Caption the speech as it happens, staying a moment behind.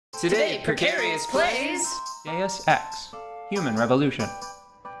Today, Precarious plays Deus Ex, Human Revolution.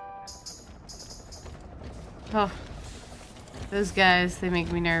 Oh, those guys, they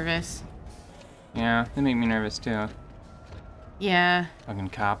make me nervous. Yeah, they make me nervous too. Yeah. Fucking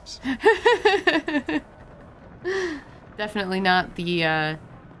cops. Definitely not the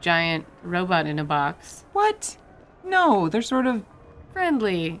giant robot in a box. What? No, they're sort of...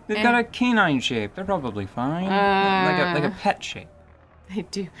 Friendly. They've got a canine shape. They're probably fine. Like a pet shape. They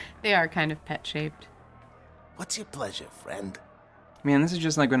do. They are kind of pet-shaped. What's your pleasure, friend? Man, this is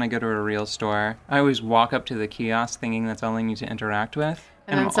just like when I go to a real store. I always walk up to the kiosk thinking that's all I need to interact with.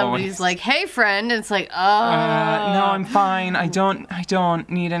 And then I'm somebody's like, "Hey, friend," and it's like, "Oh, no, I'm fine. I don't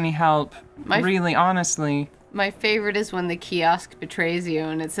need any help. Really, honestly." My favorite is when the kiosk betrays you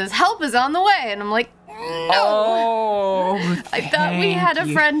and it says, "Help is on the way," and I'm like, "No." Oh, I thought we had a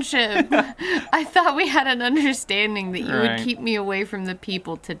you. friendship. I thought we had an understanding that you would keep me away from the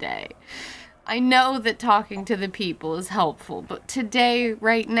people today. I know that talking to the people is helpful, but today,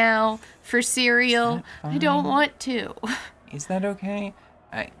 right now, for cereal, I don't want to. Is that okay?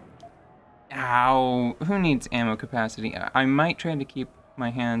 Ow. Who needs ammo capacity? I might try to keep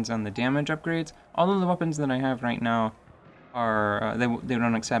my hands on the damage upgrades. All of the weapons that I have right now are... they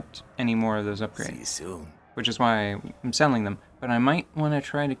don't accept any more of those upgrades. See you soon. Which is why I'm selling them. But I might want to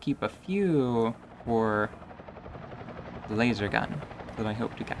try to keep a few for the laser gun that I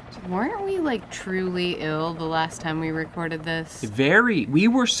hope to get. Weren't we, like, truly ill the last time we recorded this? Very. We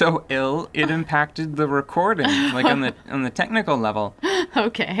were so ill, it impacted the recording, like on the technical level.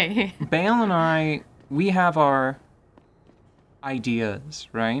 Okay. Bale and I, we have our ideas,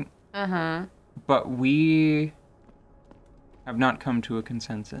 right? Uh-huh. But we have not come to a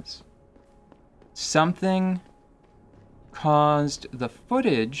consensus. Something caused the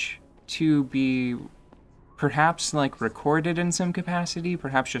footage to be perhaps like recorded in some capacity,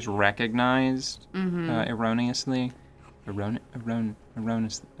 perhaps just recognized erroneously.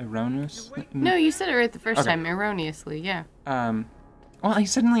 Erroneously? No, you said it right the first time, erroneously, yeah. Well, I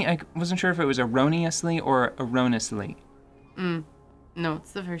wasn't sure if it was erroneously or erroneously. No,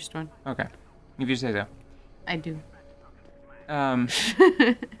 it's the first one. Okay, if you say so. I do.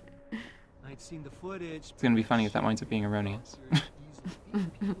 It's gonna be funny if that winds up being erroneous.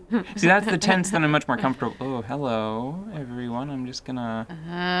 See, that's the tense that I'm much more comfortable. Oh, hello, everyone. I'm just gonna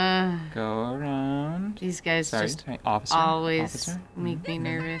go around. These guys Officer. always make me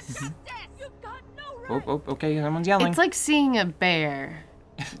nervous. Oh, okay, someone's yelling. It's like seeing a bear.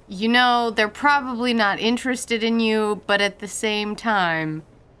 You know, they're probably not interested in you, but at the same time,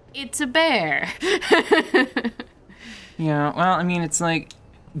 it's a bear. Yeah, well, I mean, it's like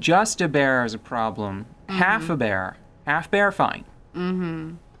just a bear is a problem. Half a bear. Half bear, fine.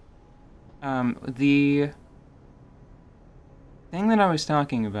 The thing that I was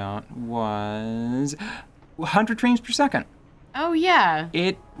talking about was 100 frames per second. Oh, yeah.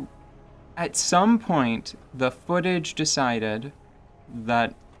 At some point, the footage decided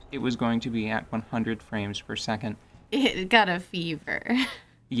that it was going to be at 100 frames per second. It got a fever.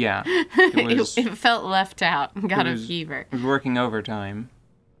 Yeah. It felt left out and got a fever. It was working overtime.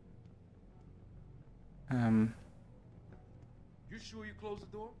 You sure you closed the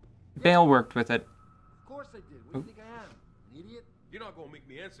door? Bale worked with it. Of course I did. What do you think I am? An idiot? You're not gonna make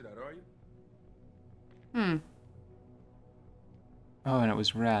me answer that, are you? Oh, and it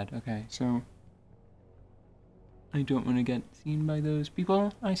was red. Okay, so I don't want to get seen by those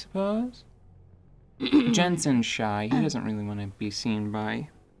people, I suppose. Jensen's shy. He doesn't really want to be seen by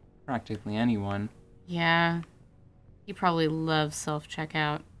practically anyone. Yeah. He probably loves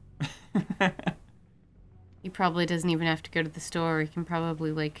self-checkout. He probably doesn't even have to go to the store. He can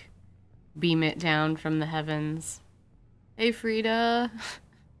probably, like, beam it down from the heavens. Hey, Frida.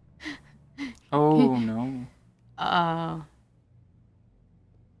 Oh, no. Oh.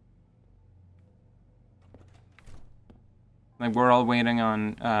 Like, we're all waiting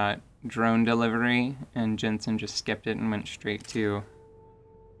on drone delivery, and Jensen just skipped it and went straight to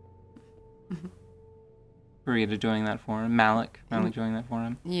Rita doing that for him. Malik doing that for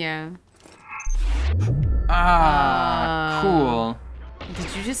him. Yeah. Cool.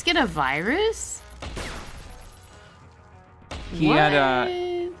 Did you just get a virus? He had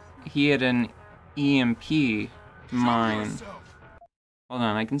an EMP mine. Hold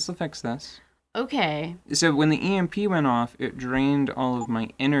on, I can still fix this. Okay. So when the EMP went off, it drained all of my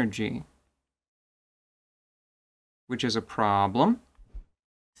energy, which is a problem.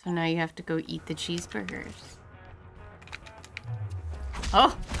 So now you have to go eat the cheeseburgers.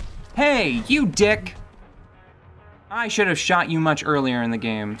 Oh! Hey, you dick! I should have shot you much earlier in the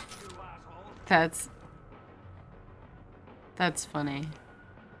game. That's funny.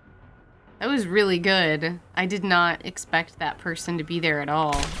 That was really good. I did not expect that person to be there at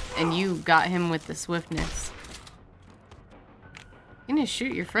all. And you got him with the swiftness. You're gonna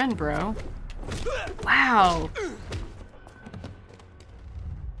shoot your friend, bro. Wow.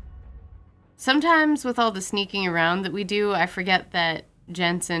 Sometimes with all the sneaking around that we do, I forget that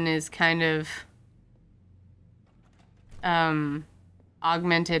Jensen is kind of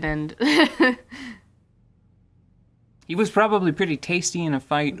augmented and He was probably pretty tasty in a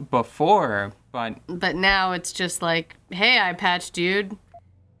fight before, but now it's just like, hey, eye patch dude,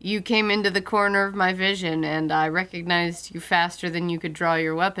 you came into the corner of my vision and I recognized you faster than you could draw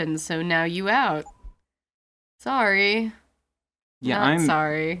your weapons, so now you out. Sorry. Yeah, Not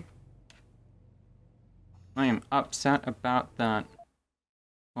sorry. I am upset about that.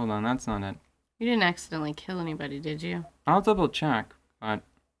 Hold on, that's not it. You didn't accidentally kill anybody, did you? I'll double check, but...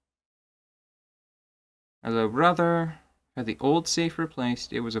 Hello, brother. Had the old safe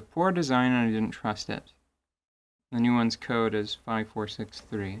replaced. It was a poor design and I didn't trust it. The new one's code is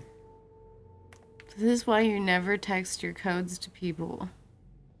 5463. This is why you never text your codes to people.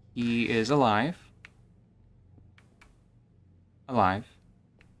 He is alive. Alive.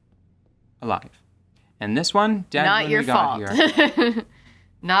 Alive. And this one, dead Not when your we got fault. here.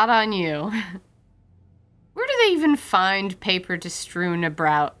 Not on you. Where do they even find paper to strewn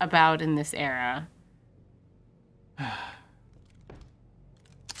about in this era?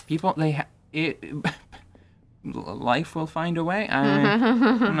 People, life will find a way. I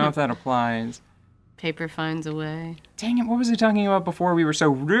don't know if that applies. Paper finds a way. Dang it, what was I talking about before we were so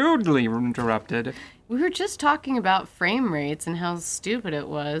rudely interrupted? We were just talking about frame rates and how stupid it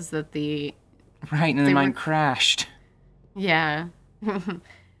was that the... Right, and then mine crashed. Yeah.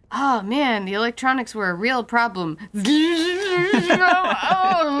 Oh, man, the electronics were a real problem.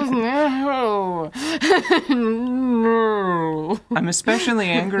 Oh, no. No. I'm especially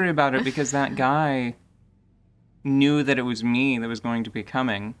angry about it because that guy knew that it was me that was going to be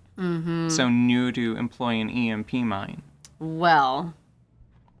coming. Mm-hmm. So knew to employ an EMP mine. Well,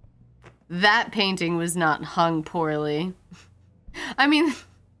 that painting was not hung poorly. I mean,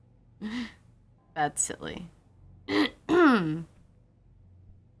 that's silly.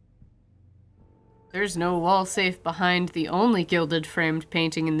 There's no wall safe behind the only gilded framed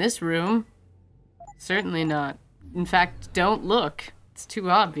painting in this room. Certainly not. In fact, don't look. It's too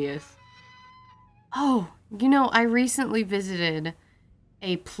obvious. Oh, you know, I recently visited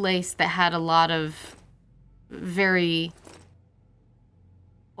a place that had a lot of very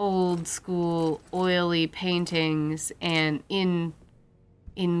old school oily paintings and in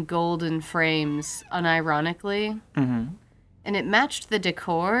golden frames, unironically. Mm-hmm. And it matched the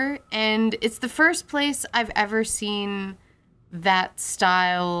decor, and it's the first place I've ever seen that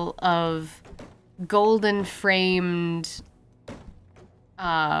style of golden framed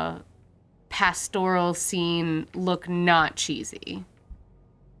pastoral scene look not cheesy.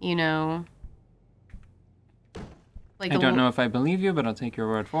 You know? Like I don't know if I believe you, but I'll take your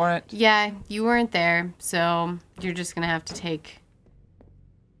word for it. Yeah, you weren't there, so you're just gonna have to take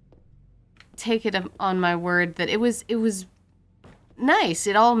it on my word that it was nice.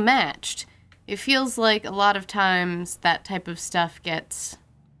 It all matched. It feels like a lot of times that type of stuff gets,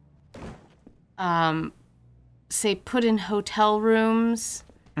 say, put in hotel rooms.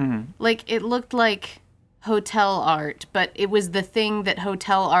 Mm-hmm. Like, it looked like hotel art, but it was the thing that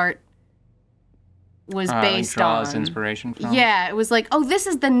hotel art was based like on. draws inspiration from. Yeah, it was like, oh, this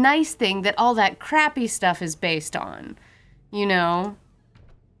is the nice thing that all that crappy stuff is based on. You know?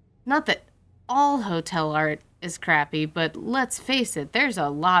 Not that all hotel art is crappy, but let's face it, there's a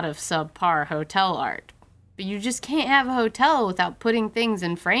lot of subpar hotel art. But you just can't have a hotel without putting things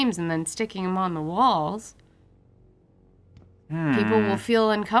in frames and then sticking them on the walls. People will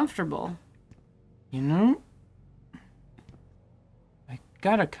feel uncomfortable. You know, I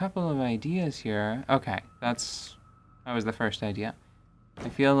got a couple of ideas here. Okay, that was the first idea. I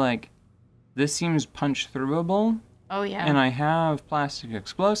feel like this seems punch-throughable. Oh, yeah. And I have plastic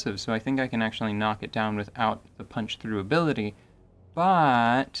explosives, so I think I can actually knock it down without the punch-through ability.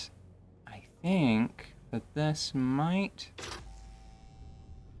 But I think that this might...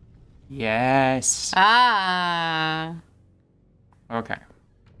 Yes! Ah! Okay.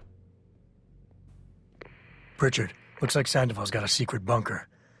 Pritchard, looks like Sandoval's got a secret bunker.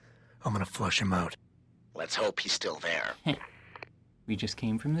 I'm gonna flush him out. Let's hope he's still there. We just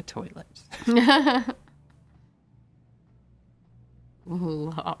came from the toilets.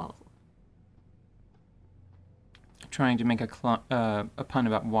 Lol. Trying to make a pun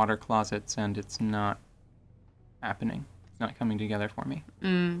about water closets, and it's not happening. It's not coming together for me.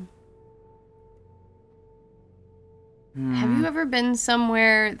 Have you ever been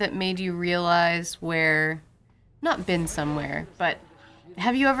somewhere that made you realize where... Not been somewhere, but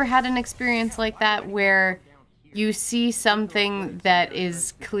have you ever had an experience like that where you see something that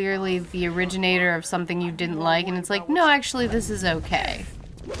is clearly the originator of something you didn't like, and it's like, no, actually, this is okay?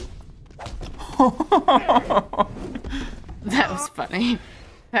 That was funny.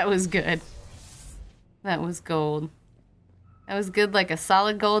 That was good. That was gold. That was good like a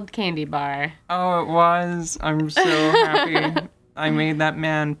solid gold candy bar. Oh, it was. I'm so happy. I made that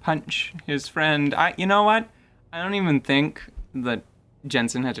man punch his friend. You know what? I don't even think that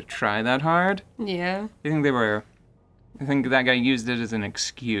Jensen had to try that hard. Yeah. I think that guy used it as an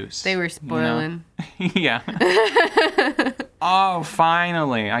excuse. They were spoiling. You know? Yeah. Oh,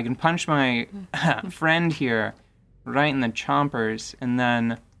 finally. I can punch my friend here right in the chompers, and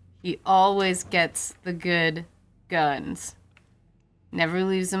then... He always gets the good guns. Never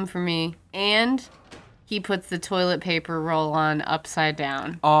leaves them for me. And he puts the toilet paper roll on upside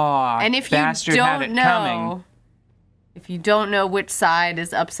down. Oh, and if bastard you had don't it know, coming. If you don't know which side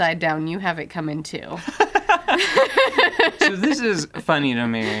is upside down, you have it coming too. So this is funny to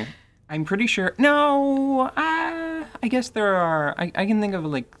me. I'm pretty sure... No! I guess there are... I can think of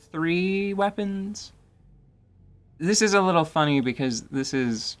like 3 weapons. This is a little funny because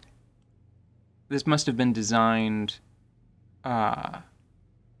this must have been designed to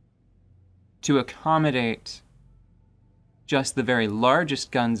accommodate just the very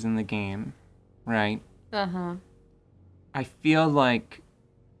largest guns in the game, right? Uh-huh. I feel like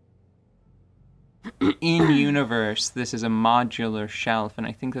in universe this is a modular shelf, and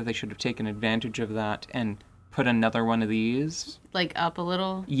I think that they should have taken advantage of that and put another one of these. Like up a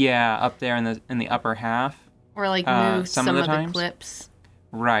little? Yeah, up there in the upper half. Or like move some of of the times. clips.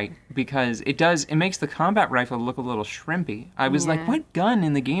 Right, because it makes the combat rifle look a little shrimpy. I was like, what gun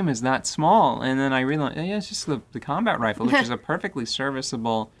in the game is that small? And then I realized, yeah, it's just the combat rifle, which is a perfectly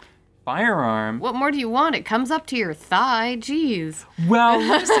serviceable firearm. What more do you want? It comes up to your thigh. Jeez. Well,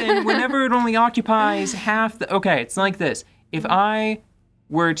 listen, whenever it only occupies half the... Okay, it's like this. If I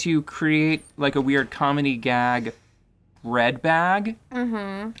were to create like a weird comedy gag bread bag,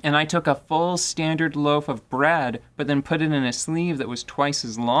 and I took a full standard loaf of bread, but then put it in a sleeve that was twice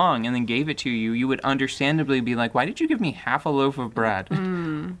as long and then gave it to you, you would understandably be like, why did you give me half a loaf of bread?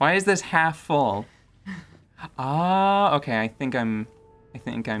 Why is this half full? Ah, okay, I think I'm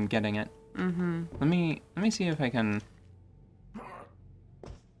getting it. Let me see if I can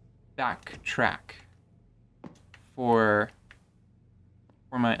backtrack for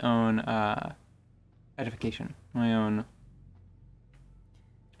my own edification, my own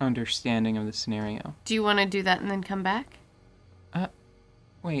understanding of the scenario. Do you want to do that and then come back?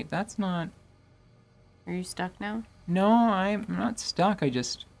 Wait, that's not... Are you stuck now? No, I'm not stuck.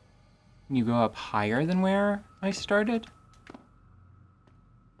 You go up higher than where I started?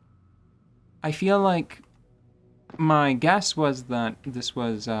 I feel like my guess was that this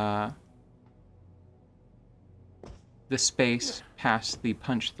was the space past the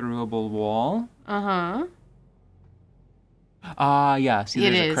punch-throughable wall. Uh-huh. Yeah, see,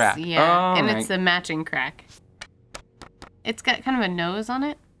 there's a crack. Yeah, oh, and right. it's a matching crack. It's got kind of a nose on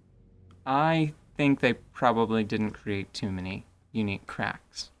it. I think they probably didn't create too many unique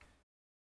cracks.